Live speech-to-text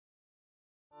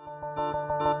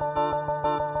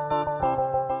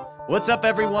What's up,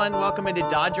 everyone? Welcome into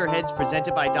DodgerHeads,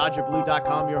 presented by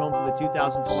DodgerBlue.com, your home for the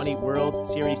 2020 World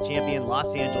Series champion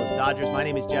Los Angeles Dodgers. My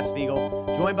name is Jeff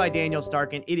Spiegel, joined by Daniel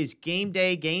Starkand. It is game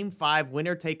day, Game 5,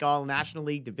 winner-take-all National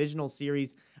League Divisional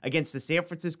Series against the San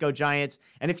Francisco Giants.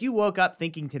 And if you woke up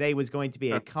thinking today was going to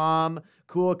be a calm,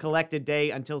 cool, collected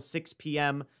day until 6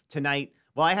 p.m. tonight,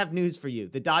 well, I have news for you.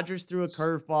 The Dodgers threw a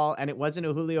curveball, and it wasn't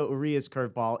a Julio Urias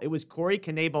curveball. It was Corey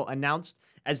Knebel announced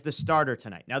as the starter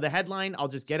tonight. Now, the headline, I'll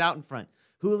just get out in front.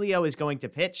 Julio is going to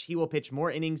pitch. He will pitch more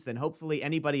innings than hopefully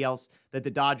anybody else that the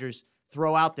Dodgers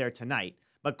throw out there tonight.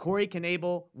 But Corey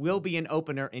Knebel will be an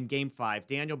opener in Game 5.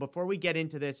 Daniel, before we get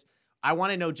into this, I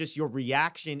want to know just your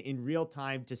reaction in real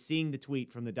time to seeing the tweet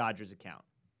from the Dodgers account.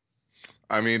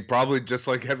 I mean, probably just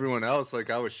like everyone else, like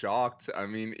I was shocked. I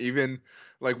mean, even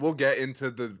like we'll get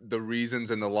into the reasons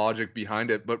and the logic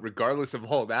behind it, but regardless of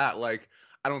all that, like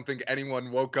I don't think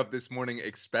anyone woke up this morning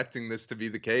expecting this to be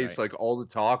the case. Right. Like all the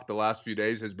talk the last few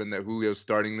days has been that Julio's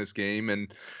starting this game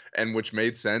and which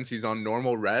made sense. He's on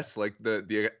normal rest. Like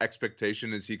the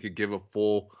expectation is he could give a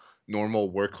full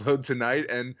normal workload tonight,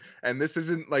 and this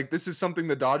is something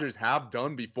the Dodgers have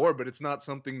done before, but it's not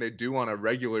something they do on a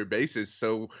regular basis.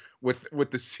 So with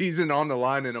the season on the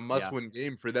line in a must-win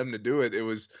game, for them to do it, it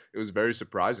was very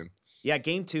surprising. Yeah,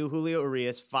 Game 2, Julio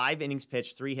Urias, 5 innings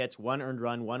pitched, 3 hits, 1 earned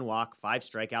run, 1 walk, 5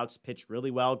 strikeouts, pitched really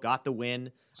well, got the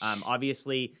win.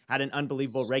 Obviously had an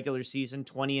unbelievable regular season,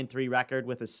 20-3 record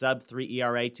with a sub-3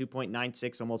 ERA,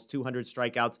 2.96, almost 200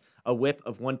 strikeouts, a whip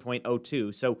of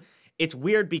 1.02. So it's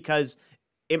weird because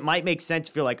it might make sense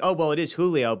if you're like, oh, well, it is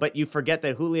Julio, but you forget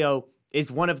that Julio is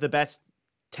one of the best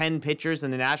 10 pitchers in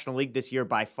the National League this year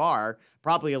by far,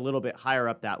 probably a little bit higher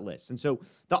up that list. And so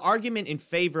the argument in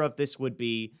favor of this would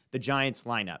be the Giants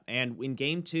lineup. And in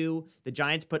Game 2, the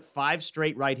Giants put 5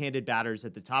 straight right-handed batters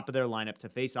at the top of their lineup to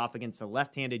face off against the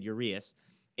left-handed Urias.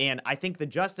 And I think the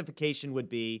justification would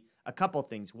be a couple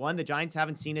things. One, the Giants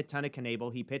haven't seen a ton of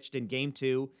Knebel. He pitched in Game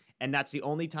 2, and that's the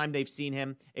only time they've seen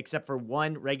him except for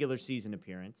one regular season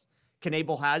appearance.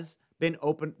 Knebel has been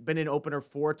an opener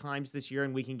 4 times this year,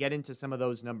 and we can get into some of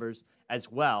those numbers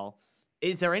as well.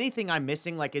 Is there anything I'm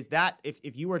missing? Like, is that,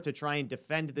 if you were to try and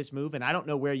defend this move, and I don't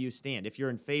know where you stand, if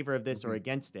you're in favor of this or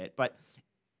against it, but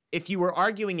if you were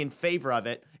arguing in favor of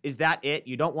it, is that it?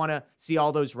 You don't want to see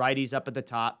all those righties up at the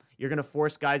top. You're going to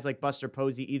force guys like Buster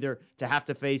Posey either to have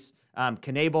to face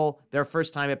Knebel their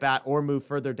first time at bat or move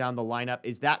further down the lineup.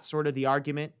 Is that sort of the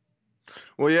argument?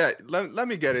 Well, yeah, let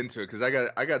me get into it because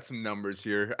I got some numbers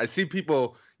here. I see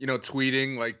people,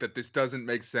 tweeting like that this doesn't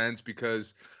make sense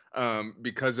because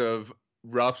of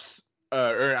Ruff's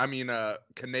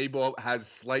Knebel has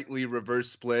slightly reverse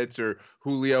splits or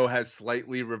Julio has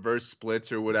slightly reverse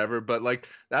splits or whatever, but like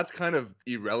that's kind of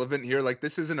irrelevant here. Like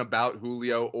this isn't about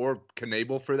Julio or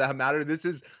Knebel for that matter. This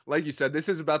is, like you said, this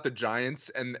is about the Giants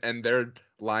and their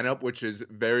lineup, which is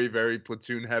very, very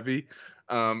platoon heavy.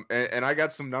 And I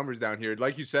got some numbers down here.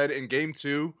 Like you said, in Game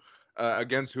 2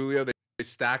 against Julio, they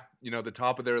stacked, the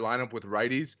top of their lineup with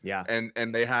righties. Yeah.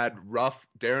 And they had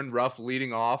Darren Ruff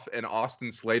leading off and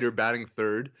Austin Slater batting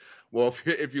third. Well,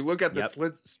 if you look at the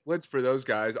splits for those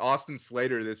guys, Austin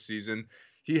Slater this season,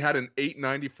 he had an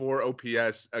 894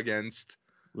 OPS against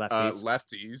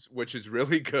lefties, which is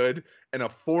really good, and a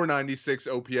 496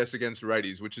 OPS against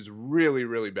righties, which is really,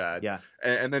 really bad. Yeah.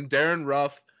 And then Darren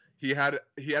Ruff, he had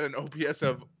an OPS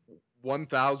of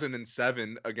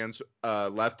 1,007 against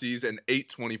lefties and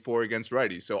 824 against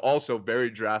righties. So also very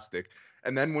drastic.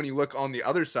 And then when you look on the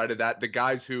other side of that, the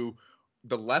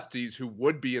lefties who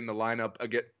would be in the lineup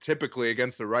typically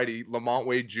against the righty, Lamont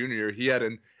Wade Jr., he had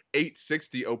an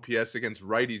 860 OPS against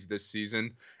righties this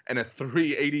season and a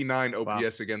 389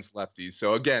 OPS against lefties.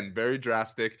 So again, very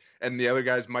drastic. And the other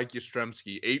guys, Mike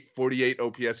Yastrzemski, 848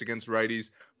 OPS against righties,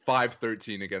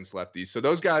 513 against lefties. So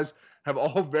those guys have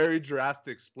all very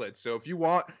drastic splits. So if you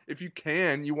want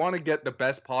to get the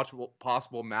best possible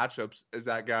matchups as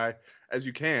that guy as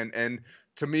you can. And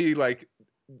to me, like,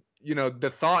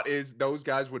 the thought is those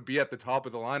guys would be at the top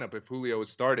of the lineup if Julio is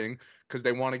starting because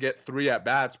they want to get 3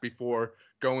 at-bats before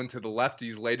going to the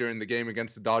lefties later in the game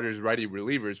against the Dodgers righty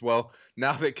relievers. Well,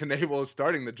 now that Knebel is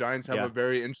starting, the Giants have a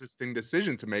very interesting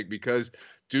decision to make because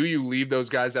do you leave those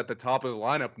guys at the top of the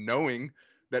lineup knowing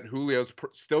that Julio's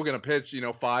still going to pitch,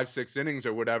 5-6 innings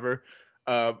or whatever.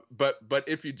 But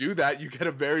if you do that, you get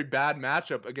a very bad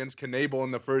matchup against Knebel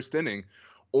in the first inning.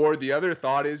 Or the other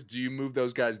thought is, do you move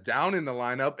those guys down in the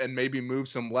lineup and maybe move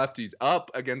some lefties up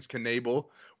against Knebel,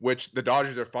 which the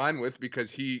Dodgers are fine with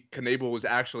because Knebel was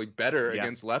actually better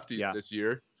against lefties this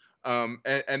year.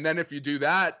 And then if you do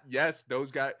that, yes,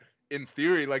 those guys, in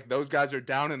theory, like those guys are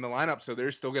down in the lineup, so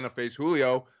they're still going to face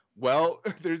Julio. Well,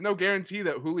 there's no guarantee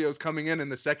that Julio's coming in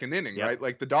the second inning, Yep. right?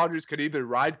 Like the Dodgers could either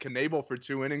ride Knebel for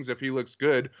 2 innings if he looks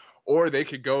good, or they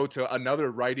could go to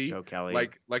another righty, Joe Kelly.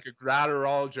 like a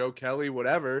Gratterall, Joe Kelly,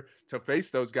 whatever, to face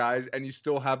those guys, and you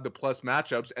still have the plus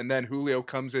matchups. And then Julio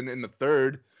comes in the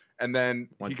third, and then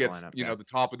Once he the gets lineup, the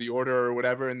top of the order or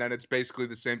whatever, and then it's basically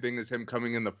the same thing as him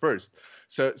coming in the first.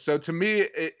 So to me,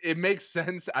 it makes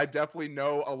sense. I definitely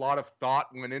know a lot of thought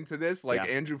went into this. Like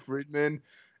Andrew Friedman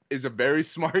is a very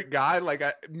smart guy. Like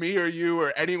me or you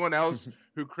or anyone else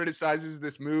who criticizes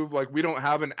this move, like we don't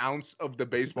have an ounce of the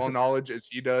baseball knowledge as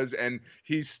he does, and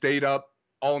he stayed up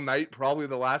all night, probably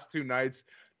the last 2 nights,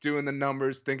 doing the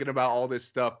numbers, thinking about all this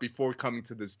stuff before coming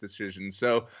to this decision.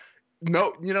 So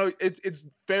no, it's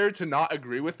fair to not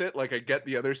agree with it. Like I get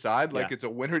the other side. Like it's a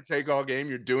winner take all game.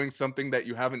 You're doing something that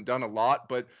you haven't done a lot,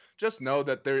 but just know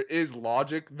that there is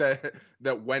logic that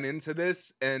went into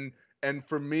this. And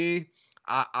for me,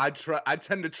 I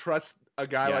tend to trust a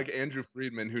guy like Andrew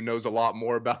Friedman who knows a lot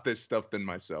more about this stuff than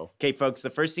myself. Okay, folks, the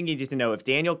first thing you need to know, if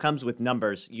Daniel comes with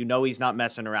numbers, you know he's not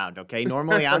messing around, okay?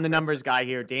 Normally, I'm the numbers guy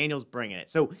here. Daniel's bringing it.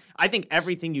 So I think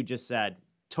everything you just said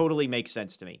totally makes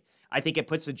sense to me. I think it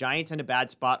puts the Giants in a bad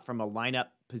spot from a lineup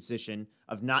position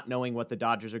of not knowing what the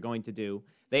Dodgers are going to do.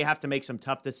 They have to make some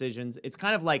tough decisions. It's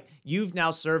kind of like you've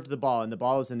now served the ball and the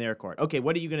ball is in their court. Okay,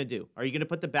 what are you going to do? Are you going to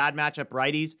put the bad matchup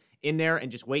righties in there and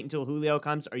just wait until Julio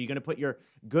comes? Are you going to put your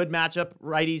good matchup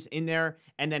righties in there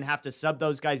and then have to sub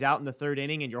those guys out in the third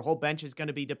inning and your whole bench is going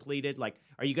to be depleted? Like,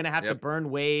 are you going to have to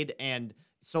burn Wade and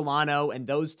Solano and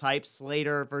those types,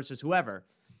 Slater versus whoever?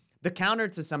 The counter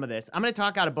to some of this, I'm going to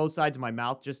talk out of both sides of my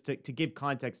mouth just to give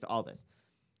context to all this.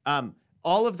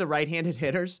 All of the right-handed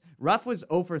hitters, Ruff was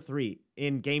 0 for 3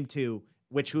 in Game 2,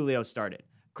 which Julio started.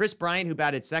 Chris Bryant, who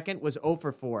batted second, was 0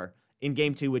 for 4 in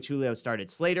Game 2, which Julio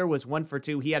started. Slater was 1 for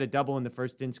 2. He had a double in the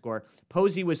first, didn't score.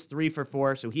 Posey was 3 for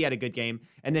 4, so he had a good game.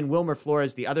 And then Wilmer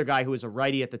Flores, the other guy who was a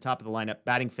righty at the top of the lineup,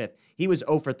 batting fifth, he was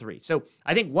 0 for 3. So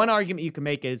I think one argument you can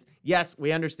make is, yes,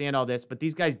 we understand all this, but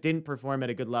these guys didn't perform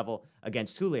at a good level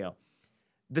against Julio.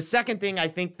 The second thing I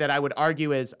think that I would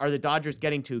argue is, are the Dodgers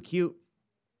getting too cute?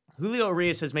 Julio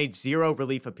Urias has made 0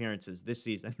 relief appearances this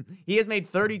season. He has made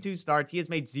 32 starts. He has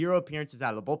made 0 appearances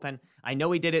out of the bullpen. I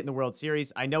know he did it in the World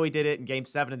Series. I know he did it in Game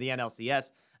 7 of the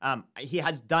NLCS. He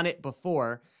has done it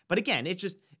before. But again, it's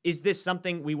just, is this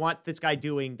something we want this guy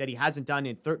doing that he hasn't done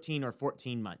in 13 or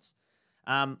 14 months?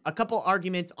 A couple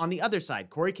arguments on the other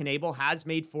side. Corey Knebel has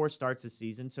made 4 starts this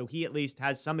season, so he at least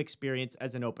has some experience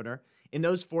as an opener. In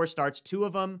those 4 starts, 2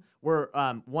 of them were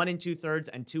 1 2/3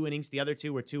 and 2 innings. The other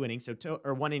 2 were 2 innings,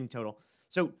 or 1 inning total.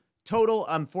 So total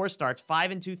 4 starts,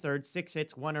 5 2/3, 6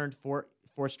 hits, 1 earned, 4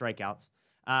 strikeouts.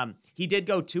 He did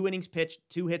go 2 innings pitched,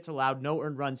 2 hits allowed, no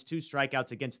earned runs, 2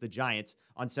 strikeouts against the Giants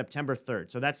on September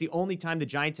 3rd. So that's the only time the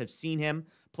Giants have seen him,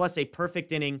 plus a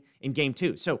perfect inning in Game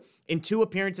 2. So in 2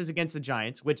 appearances against the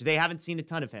Giants, which they haven't seen a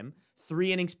ton of him,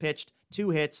 3 innings pitched,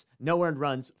 2 hits, no earned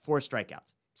runs, 4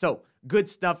 strikeouts. So good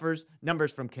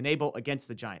numbers from Knebel against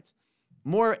the Giants.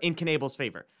 More in Knebel's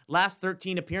favor. Last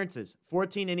 13 appearances,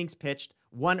 14 innings pitched,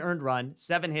 1 earned run,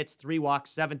 7 hits, 3 walks,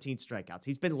 17 strikeouts.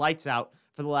 He's been lights out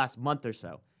for the last month or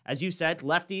so. As you said,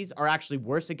 lefties are actually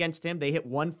worse against him. They hit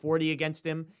 140 against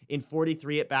him in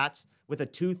 43 at-bats with a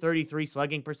 233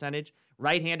 slugging percentage.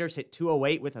 Right-handers hit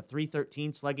 208 with a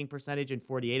 313 slugging percentage in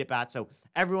 48 at-bats. So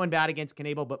everyone bad against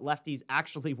Knebel, but lefties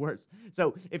actually worse.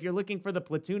 So if you're looking for the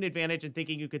platoon advantage and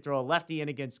thinking you could throw a lefty in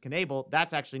against Knebel,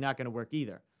 that's actually not going to work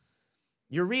either.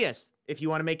 Urias, if you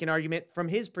want to make an argument from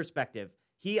his perspective,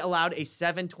 he allowed a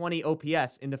 720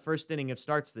 OPS in the first inning of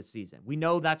starts this season. We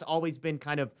know that's always been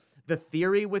kind of the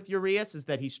theory with Urias, is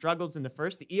that he struggles in the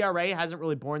first. The ERA hasn't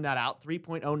really borne that out.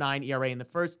 3.09 ERA in the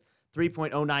first,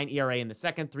 3.09 ERA in the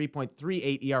second,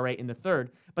 3.38 ERA in the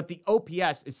third. But the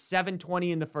OPS is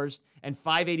 720 in the first and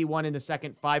 581 in the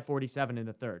second, 547 in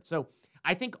the third. So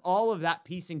I think all of that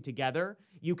piecing together,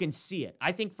 you can see it.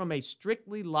 I think from a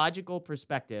strictly logical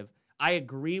perspective, I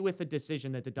agree with the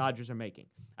decision that the Dodgers are making.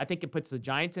 I think it puts the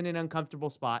Giants in an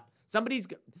uncomfortable spot.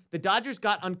 The Dodgers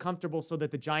got uncomfortable so that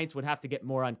the Giants would have to get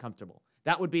more uncomfortable.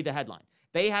 That would be the headline.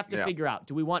 They have to figure out,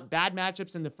 do we want bad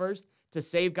matchups in the first to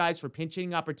save guys for pinch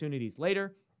hitting opportunities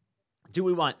later? Do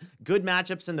we want good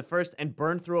matchups in the first and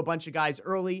burn through a bunch of guys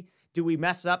early? Do we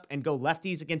mess up and go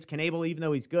lefties against Knebel even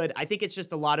though he's good? I think it's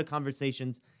just a lot of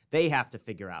conversations they have to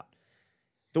figure out.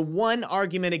 The one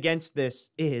argument against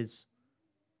this is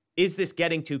this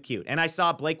getting too cute? And I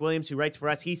saw Blake Williams, who writes for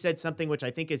us, he said something which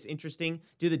I think is interesting.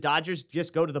 Do the Dodgers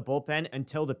just go to the bullpen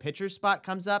until the pitcher's spot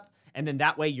comes up? And then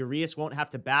that way Urias won't have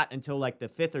to bat until like the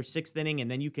 5th or 6th inning. And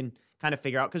then you can kind of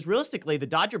figure out, because realistically, the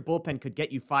Dodger bullpen could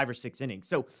get you 5 or 6 innings.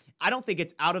 So I don't think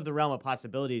it's out of the realm of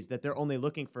possibilities that they're only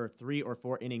looking for 3 or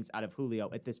 4 innings out of Julio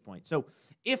at this point. So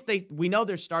if we know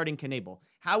they're starting Knebel,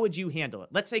 how would you handle it?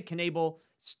 Let's say Knebel,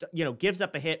 gives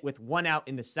up a hit with 1 out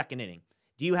in the 2nd inning.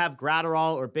 Do you have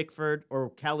Gratterall or Bickford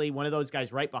or Kelly, one of those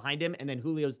guys right behind him, and then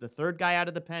Julio's the 3rd guy out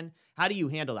of the pen? How do you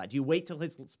handle that? Do you wait till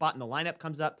his spot in the lineup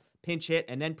comes up, pinch hit,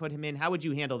 and then put him in? How would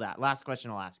you handle that? Last question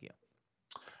I'll ask you.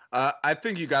 I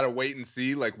think you got to wait and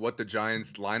see like what the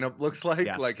Giants lineup looks like.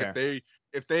 Yeah, like fair.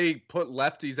 if they put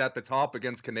lefties at the top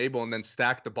against Knebel and then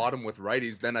stack the bottom with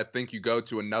righties, then I think you go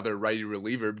to another righty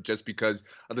reliever just because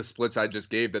of the splits I just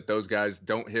gave that those guys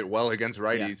don't hit well against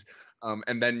righties. Yeah.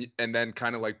 And then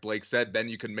kind of like Blake said, then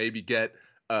you can maybe get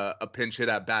a pinch hit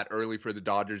at bat early for the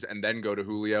Dodgers and then go to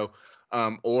Julio.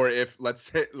 Or if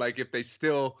if they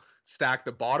still stack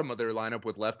the bottom of their lineup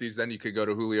with lefties, then you could go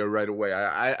to Julio right away.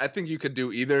 I think you could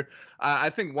do either. I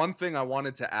think one thing I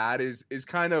wanted to add is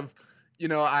kind of,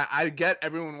 I get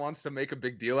everyone wants to make a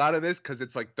big deal out of this because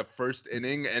it's like the 1st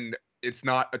inning and it's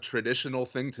not a traditional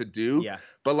thing to do. Yeah.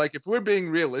 But like if we're being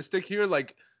realistic here,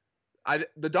 like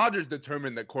the Dodgers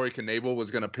determined that Corey Knebel was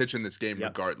going to pitch in this game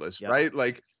regardless, right?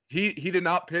 Like he did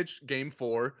not pitch game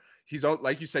 4. He's,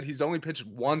 like you said, he's only pitched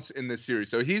once in this series.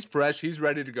 So he's fresh. He's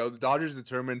ready to go. The Dodgers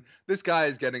determined this guy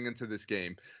is getting into this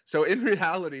game. So in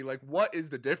reality, like what is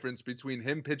the difference between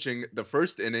him pitching the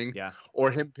 1st inning or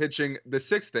him pitching the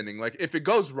 6th inning? Like if it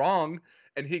goes wrong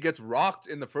and he gets rocked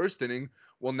in the 1st inning,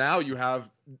 well, now you have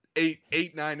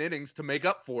 9 innings to make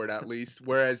up for it at least.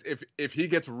 Whereas if he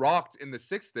gets rocked in the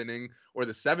 6th inning or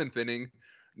the 7th inning,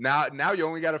 now you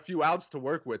only got a few outs to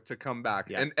work with to come back.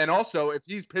 Yeah. And also if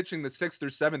he's pitching the 6th or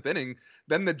 7th inning,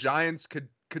 then the Giants could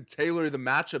tailor the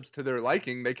matchups to their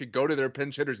liking. They could go to their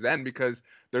pinch hitters then because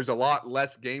there's a lot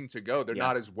less game to go. They're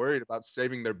not as worried about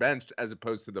saving their bench as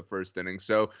opposed to the 1st inning.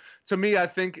 So to me, I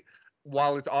think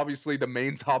while it's obviously the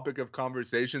main topic of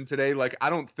conversation today, like I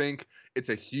don't think it's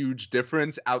a huge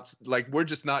difference. Like we're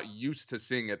just not used to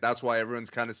seeing it. That's why everyone's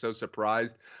kind of so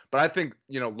surprised. But I think,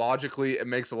 logically it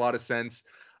makes a lot of sense.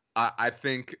 I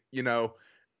think,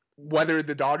 whether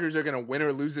the Dodgers are going to win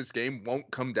or lose this game won't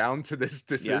come down to this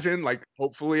decision. Like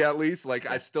hopefully at least, like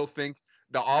I still think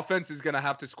the offense is going to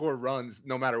have to score runs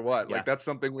no matter what. Like that's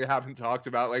something we haven't talked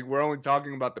about. Like we're only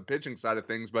talking about the pitching side of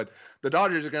things, but the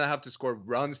Dodgers are going to have to score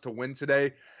runs to win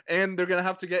today. And they're going to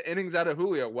have to get innings out of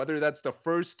Julio, whether that's the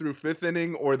 1st through 5th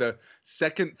inning or the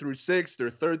 2nd through 6th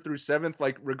or 3rd through 7th.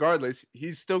 Like regardless,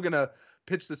 he's still going to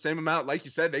pitch the same amount. Like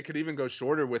you said, they could even go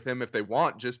shorter with him if they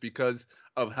want, just because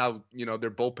of how,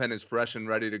 their bullpen is fresh and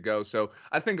ready to go. So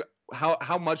I think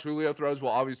how much Julio throws will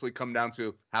obviously come down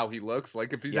to how he looks.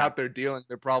 Like if he's out there dealing,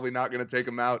 they're probably not going to take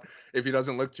him out. If he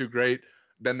doesn't look too great,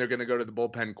 then they're going to go to the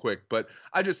bullpen quick. But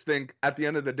I just think at the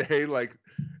end of the day, like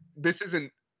this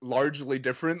isn't largely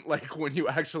different. Like when you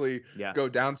actually go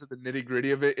down to the nitty gritty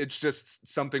of it, it's just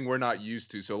something we're not used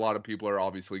to. So a lot of people are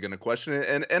obviously going to question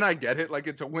it. And I get it. Like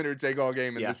it's a winner take all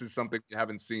game. And this is something we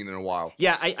haven't seen in a while.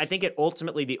 Yeah. I think it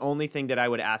ultimately, the only thing that I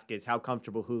would ask is how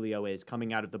comfortable Julio is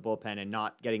coming out of the bullpen and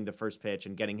not getting the first pitch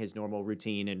and getting his normal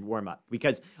routine and warm up,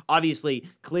 because obviously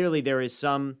clearly there is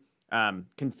some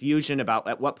confusion about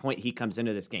at what point he comes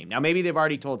into this game. Now, maybe they've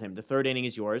already told him the 3rd inning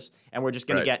is yours and we're just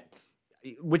going to get,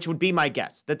 which would be my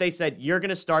guess, that they said, you're going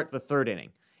to start the 3rd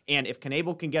inning. And if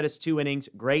Knebel can get us 2 innings,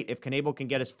 great. If Knebel can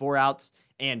get us 4 outs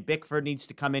and Bickford needs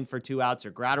to come in for 2 outs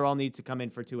or Gratterall needs to come in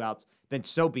for 2 outs, then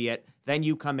so be it. Then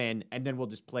you come in and then we'll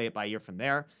just play it by ear from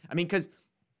there. I mean, because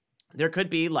there could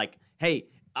be like, hey,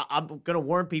 I'm going to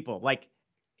warn people, like,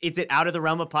 is it out of the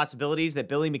realm of possibilities that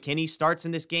Billy McKinney starts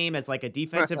in this game as like a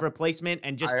defensive replacement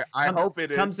and just I hope it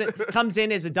comes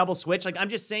in as a double switch? Like I'm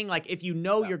just saying, like if you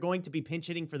know you're going to be pinch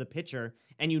hitting for the pitcher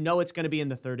and you know it's going to be in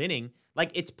the 3rd inning,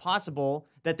 like it's possible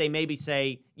that they maybe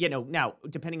say, now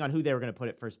depending on who they were going to put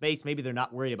at first base, maybe they're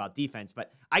not worried about defense,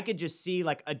 but I could just see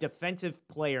like a defensive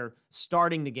player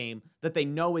starting the game that they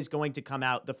know is going to come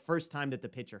out the first time that the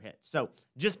pitcher hits. So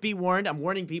just be warned. I'm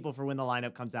warning people for when the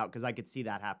lineup comes out because I could see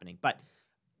that happening. But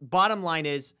bottom line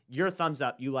is your thumbs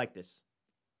up. You like this.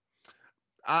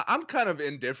 I'm kind of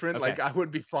indifferent. Okay. Like I would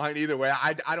be fine either way.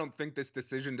 I don't think this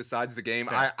decision decides the game.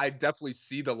 I definitely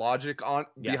see the logic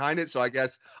behind it. So I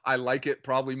guess I like it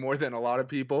probably more than a lot of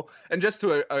people. And just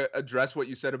to address what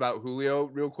you said about Julio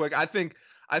real quick, I think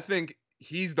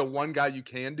he's the one guy you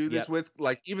can do this with.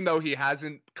 Like, even though he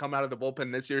hasn't come out of the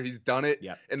bullpen this year, he's done it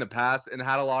in the past and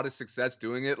had a lot of success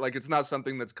doing it. Like, it's not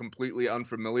something that's completely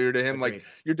unfamiliar to him. Agreed. Like,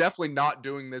 you're definitely not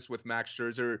doing this with Max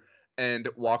Scherzer and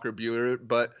Walker Buehler,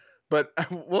 but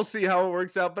we'll see how it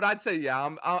works out. But I'd say,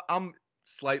 I'm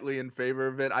slightly in favor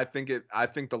of it. I think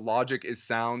the logic is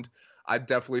sound. I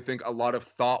definitely think a lot of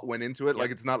thought went into it. Yep.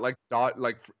 Like, it's not like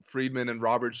Friedman and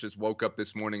Roberts just woke up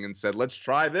this morning and said, let's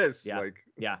try this.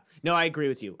 Yeah. No, I agree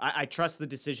with you. I trust the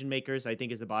decision makers, I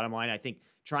think, is the bottom line. I think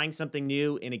trying something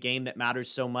new in a game that matters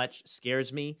so much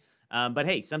scares me. But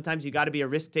hey, sometimes you got to be a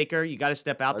risk taker. You got to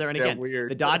step out there. And again,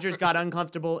 the Dodgers got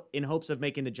uncomfortable in hopes of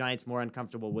making the Giants more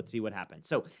uncomfortable. We'll see what happens.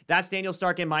 So that's Daniel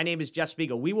Starkand. My name is Jeff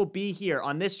Spiegel. We will be here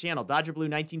on this channel, Dodger Blue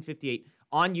 1958,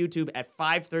 on YouTube at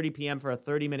 5:30 p.m. for a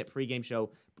 30-minute pregame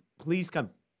show. Please come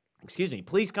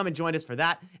and join us for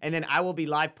that. And then I will be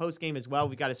live post-game as well.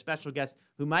 We've got a special guest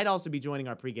who might also be joining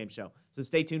our pregame show. So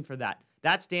stay tuned for that.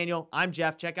 That's Daniel. I'm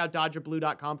Jeff. Check out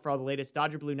DodgerBlue.com for all the latest.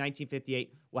 Dodger Blue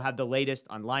 1958 will have the latest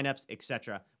on lineups,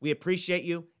 etc. We appreciate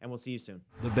you, and we'll see you soon.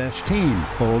 The best team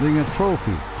holding a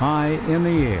trophy high in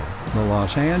the air. The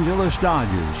Los Angeles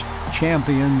Dodgers,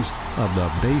 champions of the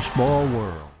baseball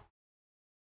world.